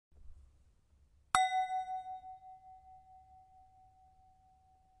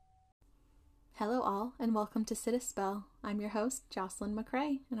Hello all, and welcome to Sit a Spell. I'm your host, Jocelyn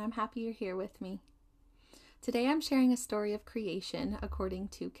McCrae, and I'm happy you're here with me. Today I'm sharing a story of creation according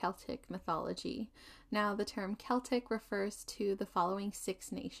to Celtic mythology. Now, the term Celtic refers to the following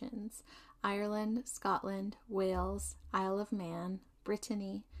 6 nations: Ireland, Scotland, Wales, Isle of Man,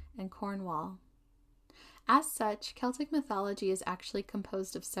 Brittany, and Cornwall. As such, Celtic mythology is actually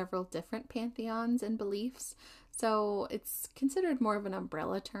composed of several different pantheons and beliefs, so it's considered more of an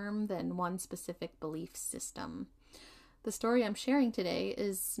umbrella term than one specific belief system. The story I'm sharing today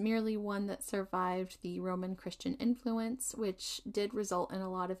is merely one that survived the Roman Christian influence, which did result in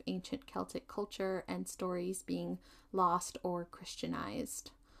a lot of ancient Celtic culture and stories being lost or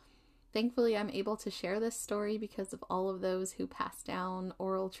Christianized. Thankfully, I'm able to share this story because of all of those who passed down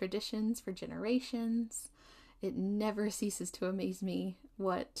oral traditions for generations. It never ceases to amaze me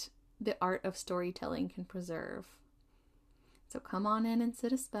what the art of storytelling can preserve. So come on in and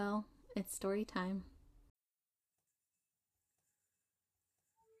sit a spell. It's story time.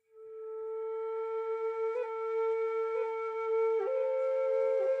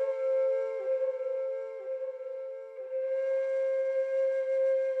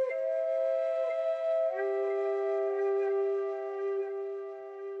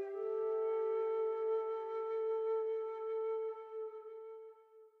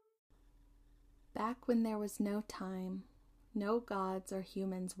 Back when there was no time, no gods or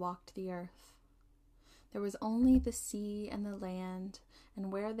humans walked the earth. There was only the sea and the land,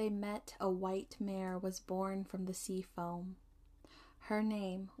 and where they met a white mare was born from the sea foam. Her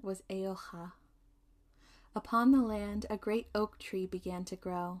name was Eiocha. Upon the land a great oak tree began to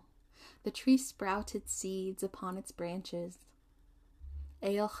grow. The tree sprouted seeds upon its branches.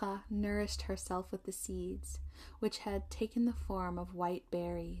 Eiocha nourished herself with the seeds, which had taken the form of white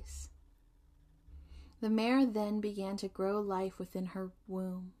berries. The mare then began to grow life within her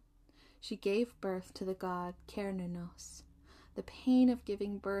womb. She gave birth to the god Cernunnos. The pain of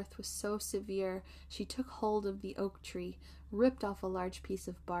giving birth was so severe, she took hold of the oak tree, ripped off a large piece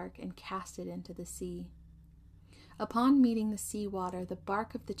of bark, and cast it into the sea. Upon meeting the sea water, the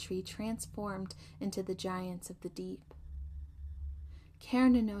bark of the tree transformed into the giants of the deep.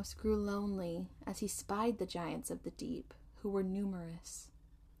 Cernunnos grew lonely as he spied the giants of the deep, who were numerous.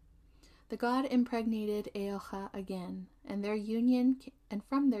 The god impregnated Eiocha again, and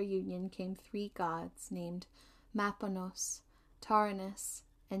from their union came 3 gods named Mapanos, Taurinus,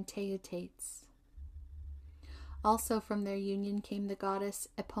 and Teutates. Also from their union came the goddess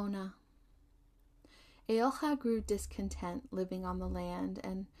Epona. Eiocha grew discontent living on the land,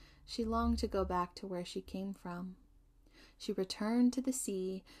 and she longed to go back to where she came from. She returned to the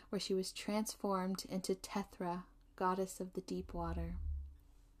sea, where she was transformed into Tethra, goddess of the deep water.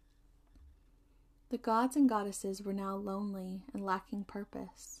 The gods and goddesses were now lonely and lacking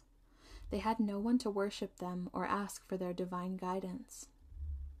purpose. They had no one to worship them or ask for their divine guidance.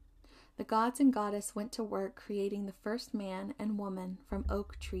 The gods and goddess went to work creating the first man and woman from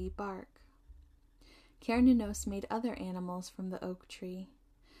oak tree bark. Cernunnos made other animals from the oak tree: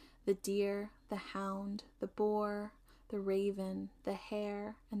 the deer, the hound, the boar, the raven, the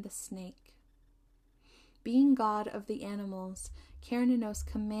hare, and the snake. Being god of the animals, Cernunnos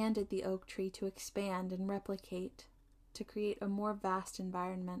commanded the oak tree to expand and replicate, to create a more vast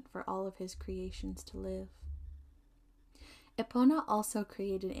environment for all of his creations to live. Epona also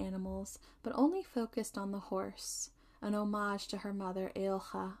created animals, but only focused on the horse, an homage to her mother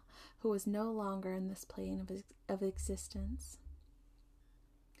Eiocha, who was no longer in this plane of existence.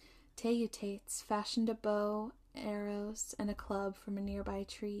 Teutates fashioned a bow, arrows, and a club from a nearby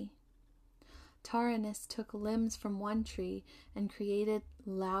tree. Taurinus took limbs from one tree and created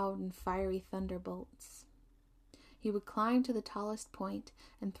loud and fiery thunderbolts. He would climb to the tallest point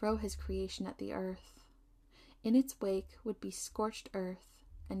and throw his creation at the earth. In its wake would be scorched earth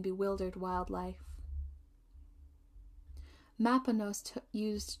and bewildered wildlife. Mapanos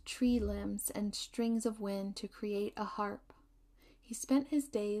used tree limbs and strings of wind to create a harp. He spent his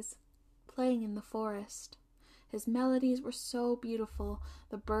days playing in the forest. His melodies were so beautiful,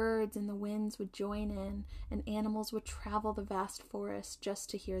 the birds and the winds would join in, and animals would travel the vast forest just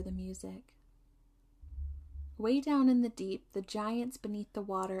to hear the music. Way down in the deep, the giants beneath the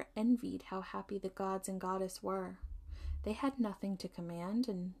water envied how happy the gods and goddess were. They had nothing to command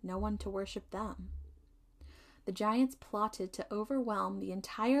and no one to worship them. The giants plotted to overwhelm the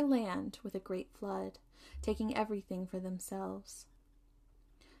entire land with a great flood, taking everything for themselves.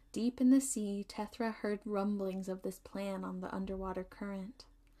 Deep in the sea, Tethra heard rumblings of this plan on the underwater current.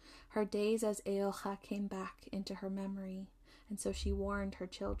 Her days as Eiocha came back into her memory, and so she warned her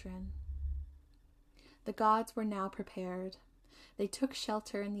children. The gods were now prepared. They took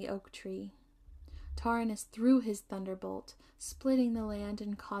shelter in the oak tree. Taurinus threw his thunderbolt, splitting the land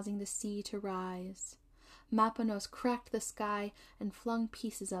and causing the sea to rise. Mapanos cracked the sky and flung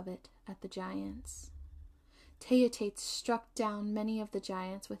pieces of it at the giants. Teotates struck down many of the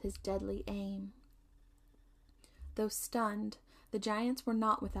giants with his deadly aim. Though stunned, the giants were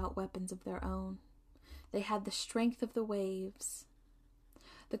not without weapons of their own. They had the strength of the waves.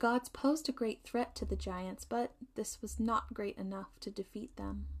 The gods posed a great threat to the giants, but this was not great enough to defeat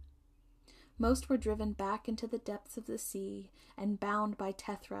them. Most were driven back into the depths of the sea and bound by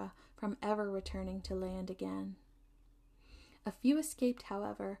Tethra from ever returning to land again. A few escaped,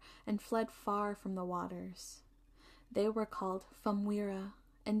 however, and fled far from the waters. They were called Famwira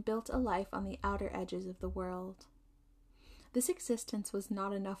and built a life on the outer edges of the world. This existence was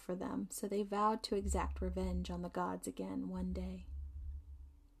not enough for them, so they vowed to exact revenge on the gods again one day.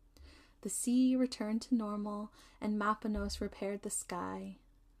 The sea returned to normal, and Mapanos repaired the sky.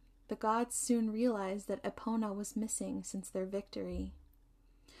 The gods soon realized that Epona was missing since their victory.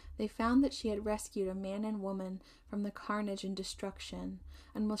 They found that she had rescued a man and woman from the carnage and destruction,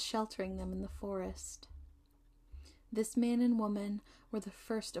 and was sheltering them in the forest. This man and woman were the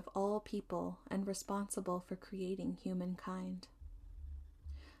first of all people and responsible for creating humankind.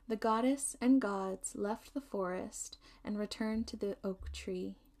 The goddess and gods left the forest and returned to the oak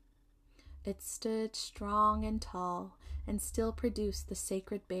tree. It stood strong and tall and still produced the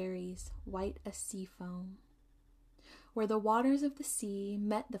sacred berries, white as sea foam. Where the waters of the sea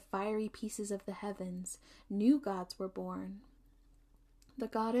met the fiery pieces of the heavens, new gods were born. The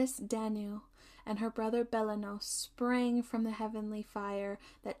goddess Danu and her brother Belanos sprang from the heavenly fire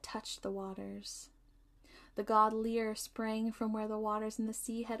that touched the waters. The god Lear sprang from where the waters in the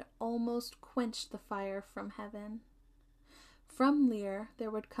sea had almost quenched the fire from heaven. From Lear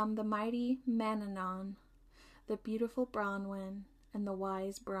there would come the mighty Mannanon, the beautiful Bronwyn, and the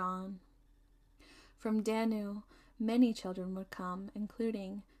wise Bron. From Danu many children would come,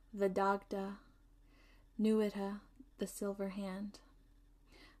 including Vedagda, Nuita, the Silver Hand,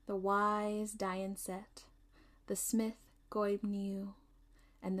 the wise Dianset, the smith Goibniu,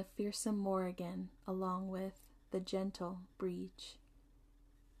 and the fearsome Morrigan, along with the gentle Breach.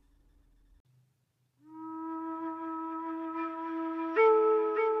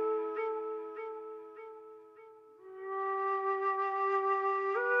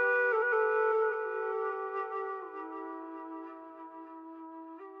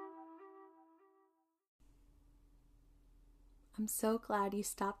 I'm so glad you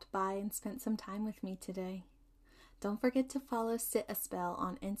stopped by and spent some time with me today. Don't forget to follow Sit a Spell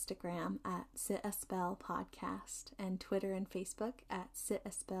on Instagram at Sit a Spell Podcast and Twitter and Facebook at Sit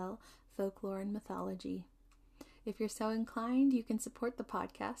a Spell Folklore and Mythology. If you're so inclined, you can support the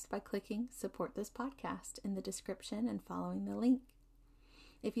podcast by clicking Support This Podcast in the description and following the link.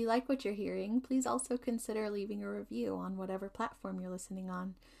 If you like what you're hearing, please also consider leaving a review on whatever platform you're listening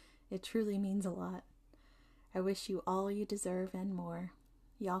on. It truly means a lot. I wish you all you deserve and more.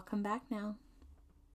 Y'all come back now.